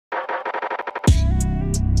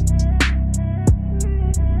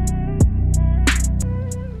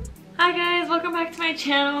Hi guys, welcome back to my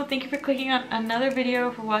channel. Thank you for clicking on another video,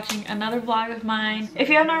 for watching another vlog of mine. If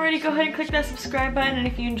you haven't already, go ahead and click that subscribe button, and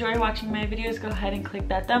if you enjoy watching my videos, go ahead and click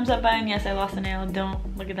that thumbs up button. Yes, I lost a nail,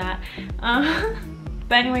 don't look at that.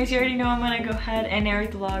 But anyways, you already know I'm gonna go ahead and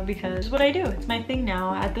narrate the vlog because it's what I do. It's my thing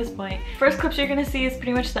now at this point. First clips you're gonna see is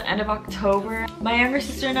pretty much the end of October. My younger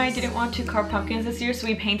sister and I didn't want to carve pumpkins this year, so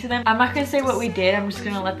we painted them. I'm not gonna say what we did, I'm just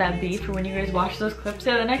gonna let that be for when you guys watch those clips.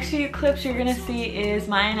 So the next few clips you're gonna see is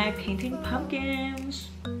Maya and I painting pumpkins.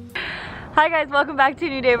 Hi guys, welcome back to a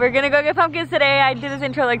new day. We're gonna go get pumpkins today. I did this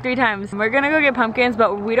intro like 3 times. We're gonna go get pumpkins,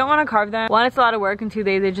 but we don't wanna carve them. One, it's a lot of work, and 2,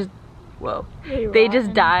 they just they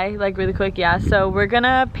just die like really quick. Yeah, so we're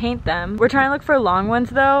gonna paint them. We're trying to look for long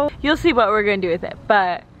ones though. You'll see what we're gonna do with it,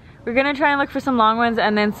 but we're gonna try and look for some long ones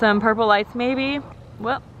and then some purple lights maybe.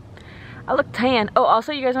 Well, I look tan. Oh,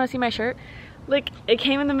 also, you guys want to see my shirt? Look, it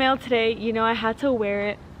came in the mail today. You know, I had to wear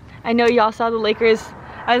it. I know y'all saw the Lakers,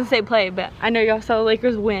 I didn't say play, but I know y'all saw the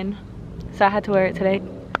Lakers win, so I had to wear it today.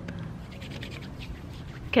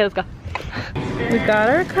 Okay, let's go. We got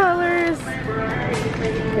our colors.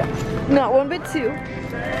 Yeah. Not 1 but 2,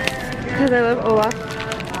 because I love Olaf.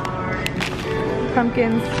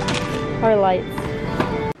 Pumpkins are lights.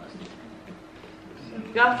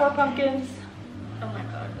 We got 4 pumpkins. Oh my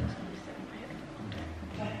god, that's gonna be stuck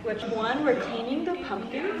in my head. Which one? We're cleaning the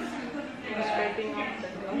pumpkins. We're scraping off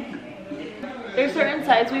the milk. There's certain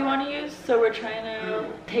sides we want to use, so we're trying to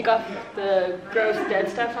take off the gross dead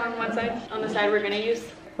stuff on one side. On the side we're gonna use.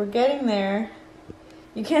 We're getting there.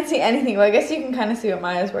 You can't see anything. Well, I guess you can kind of see what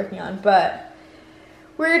Maya's working on, but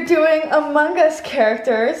we're doing Among Us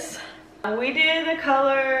characters. We did the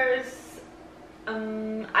colors,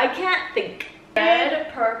 I can't think.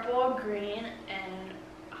 Red, purple, green, and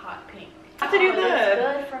hot pink. I have to do the...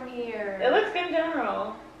 good from here. It looks good in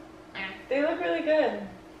general. They look really good,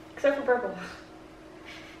 except for purple.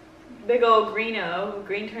 Big old greeno.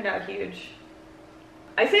 Green turned out huge.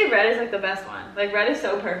 I say red is like the best one. Like, red is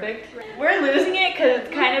so perfect. We're losing it because it's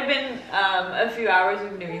kind of been a few hours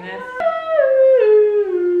we've been doing this.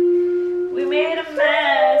 We made a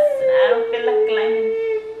mess and I don't feel like climbing.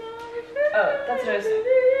 Oh, that's what I was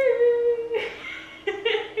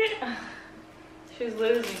saying. She's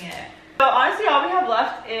losing it. So honestly, all we have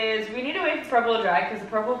left is we need to wait for purple to dry because the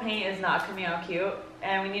purple paint is not coming out cute,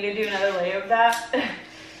 and we need to do another layer of that.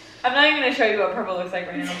 I'm not even going to show you what purple looks like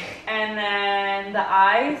right now. And then the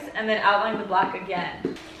eyes, and then outline the black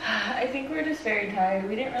again. I think we're just very tired.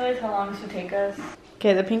 We didn't realize how long this would take us.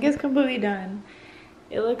 Okay, the pink is completely done.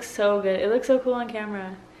 It looks so good. It looks so cool on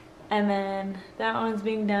camera. And then that one's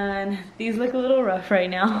being done. These look a little rough right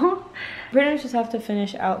now. Pretty much just have to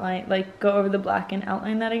finish outline, like go over the black and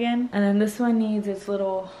outline that again. And then this one needs its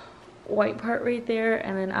little white part right there,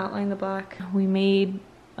 and then outline the black. We made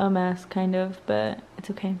a mess kind of, but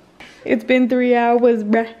it's okay. It's been 3 hours,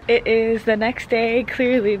 bruh. It is the next day,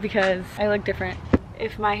 clearly, because I look different.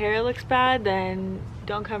 If my hair looks bad, then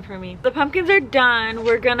don't come for me. The pumpkins are done.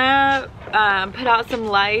 We're gonna put out some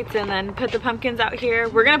lights and then put the pumpkins out here.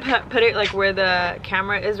 We're gonna put it like where the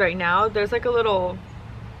camera is right now. There's like a little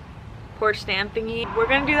porch stand thingy. We're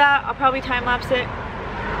gonna do that. I'll probably time lapse it.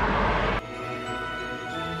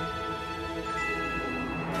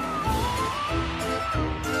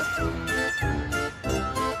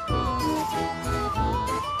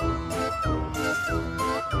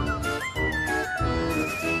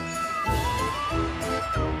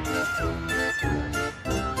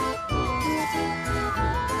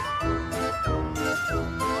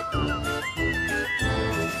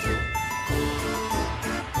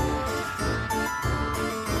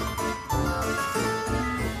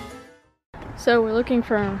 So we're looking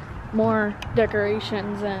for more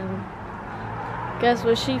decorations, and guess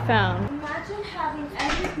what she found? Imagine having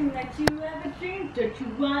everything that you ever dreamed. Don't you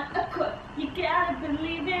want a quote? You gotta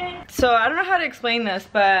believe it. So I don't know how to explain this,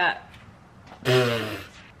 but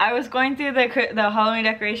I was going through the Halloween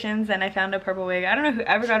decorations and I found a purple wig. I don't know who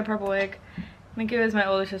ever got a purple wig. I think it was my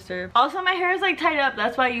older sister. Also, my hair is like tied up.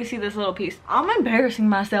 That's why you see this little piece. I'm embarrassing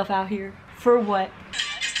myself out here. For what?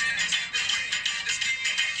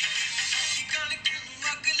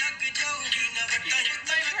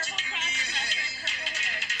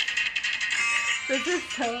 This is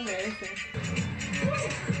so embarrassing.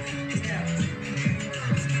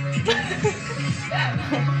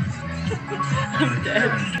 I'm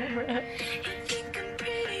dead.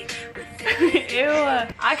 Ew.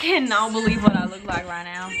 I cannot believe what I look like right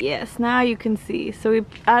now. Yes, now you can see. So we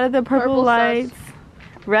added the purple lights.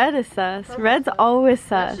 Sus. Red is sus. Red's always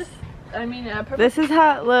sus. Just, I mean, this is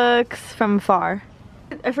how it looks from far.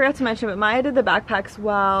 I forgot to mention, but Maya did the backpacks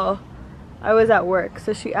while I was at work,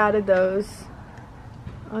 so she added those.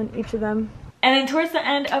 on each of them. And then towards the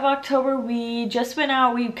end of October, we just went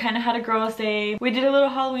out. We kind of had a girls' day. We did a little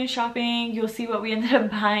Halloween shopping. You'll see what we ended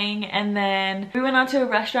up buying. And then we went out to a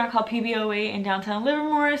restaurant called PB08 in downtown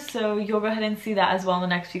Livermore. So you'll go ahead and see that as well in the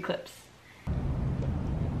next few clips.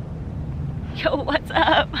 Yo, what's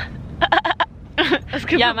up?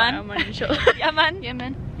 Yeah, man. Yeah, man. Yeah, man.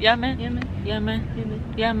 Yeah, man. Yeah, man. Yeah,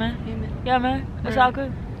 man. Yeah, man. Yeah, man. It's all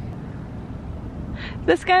good.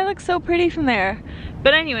 The sky looks so pretty from there.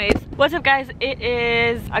 But anyways, what's up guys? It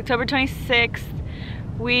is October 26th.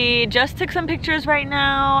 We just took some pictures right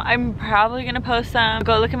now. I'm probably gonna post some.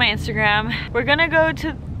 Go look at my Instagram. We're gonna go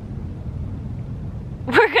to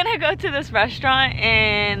this restaurant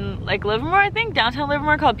in like Livermore, I think, downtown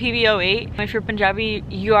Livermore, called PB08. If you're Punjabi,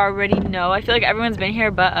 you already know. I feel like everyone's been here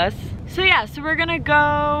but us. So yeah, so we're gonna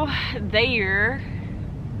go there.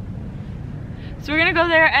 So we're gonna go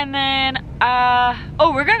there and then,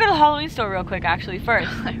 oh, we're gonna go to the Halloween store real quick actually first.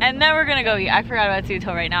 And then we're gonna go eat. I forgot about it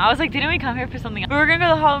till right now. I was like, didn't we come here for something else? But we're gonna go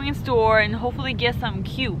to the Halloween store and hopefully get something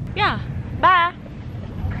cute. Yeah, bye.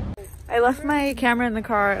 I left my camera in the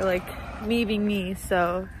car, like me being me,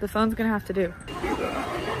 so the phone's gonna have to do.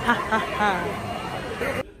 Ha ha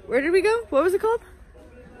ha. Where did we go? What was it called?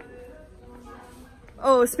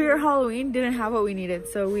 Oh, Spirit Halloween didn't have what we needed,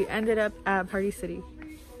 so we ended up at Party City.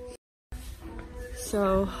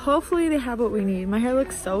 So hopefully they have what we need. My hair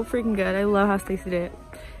looks so freaking good. I love how Stacey did it.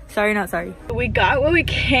 Sorry, not sorry. We got what we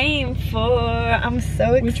came for. I'm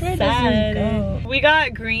so excited. Which way does this go? We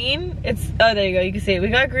got green. Oh, there you go. You can see it. We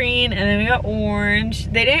got green and then we got orange.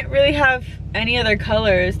 They didn't really have any other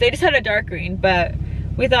colors. They just had a dark green, but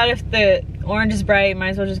we thought if the orange is bright,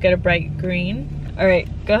 might as well just get a bright green. All right,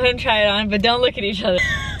 go ahead and try it on, but don't look at each other.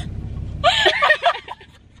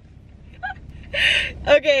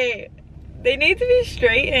 Okay. They need to be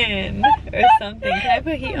straightened or something. Can I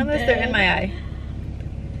put heat on this? They're in my eye.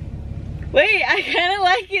 Wait, I kind of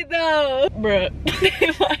like it though. Bruh.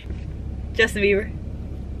 Justin Bieber.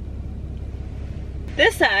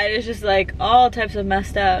 This side is just like all types of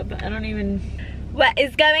messed up. I don't even... What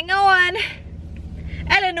is going on?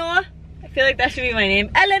 Eleanor. I feel like that should be my name.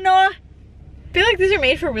 Eleanor. I feel like these are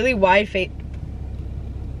made for really wide face.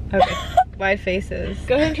 Okay. Wide faces.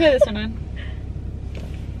 Go ahead and try this one on.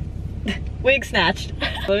 Wig snatched.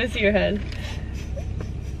 Let me see your head.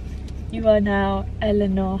 You are now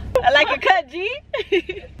Eleanor. I like a cut, G.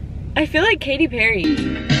 I feel like Katy Perry.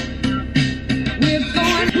 We're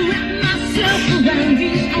born to wrap myself around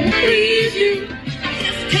you. I please you. I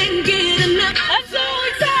just can't get enough. I'm so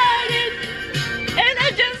excited, and I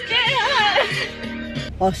just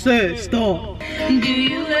can't. I said stop. Do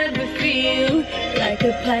you ever feel like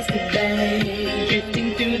a plastic bag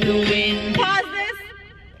drifting through the wind? Pause this.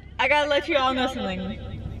 I gotta let you all know something.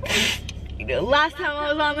 You know, last time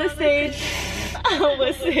I was on the stage, I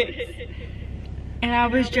was 6. And I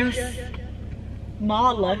was just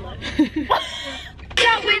Mala.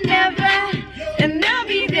 That we never, and I'll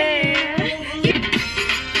be there.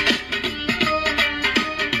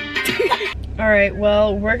 Alright,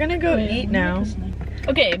 well, we're gonna go eat now.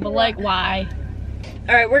 Okay, but like, why?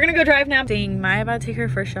 Alright, we're gonna go drive now. Maya about to take her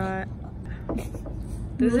first shot.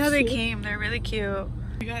 This is how they came. They're really cute.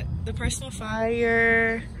 We got the personal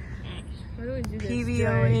fire.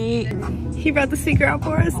 PB08. He brought the speaker out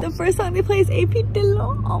for us. The first song they play is AP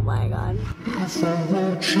Dillo. Oh my god.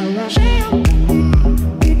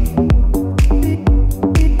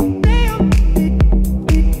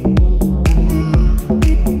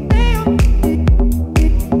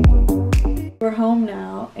 We're home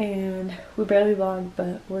now and we barely vlogged,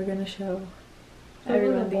 but we're gonna show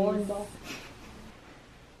everyone these.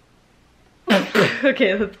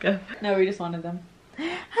 Okay, let's go. No, we just wanted them.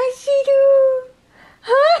 Hi, Shidu!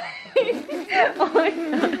 Hi! Oh my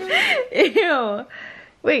god. Ew.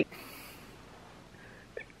 Wait.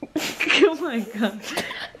 Oh my god.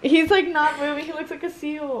 He's like not moving. He looks like a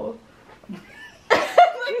seal.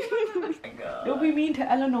 Oh my god. Don't be mean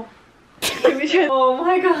to Eleanor. Oh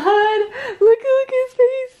my god. Look at his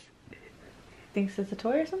face. Thinks it's a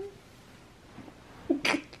toy or something?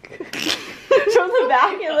 From the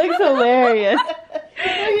back, it looks hilarious.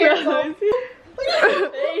 Hey.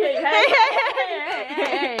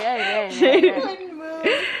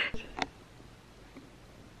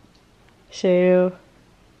 Shoo.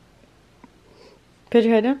 Put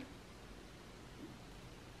your head down.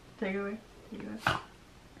 Take it away.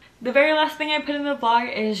 The very last thing I put in the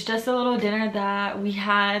vlog is just a little dinner that we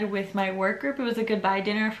had with my work group. It was a goodbye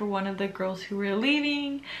dinner for one of the girls who were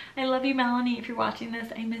leaving. I love you, Melanie. If you're watching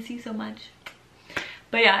this, I miss you so much.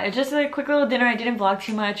 But yeah, it's just a quick little dinner. I didn't vlog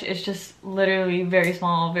too much. It's just literally very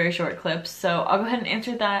small, very short clips. So I'll go ahead and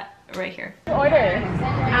insert that right here. Order.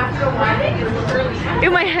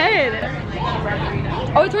 In my head.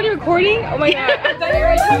 Oh, it's already recording? Oh my god. I thought you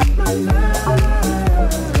were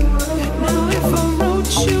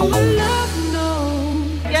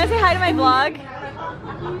You guys say hi to my vlog?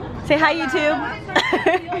 Say hi, YouTube.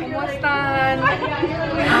 ¿Cómo están?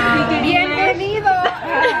 Bienvenido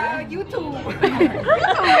a YouTube.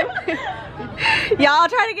 Yeah, I'll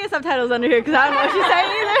try to get subtitles under here because I don't know what she's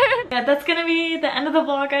saying either. Yeah, that's gonna be the end of the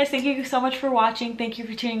vlog, guys. Thank you so much for watching. Thank you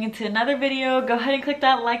for tuning into another video. Go ahead and click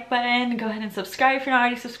that like button. Go ahead and subscribe if you're not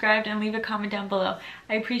already subscribed, and leave a comment down below.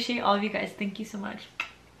 I appreciate all of you guys. Thank you so much.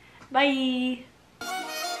 Bye.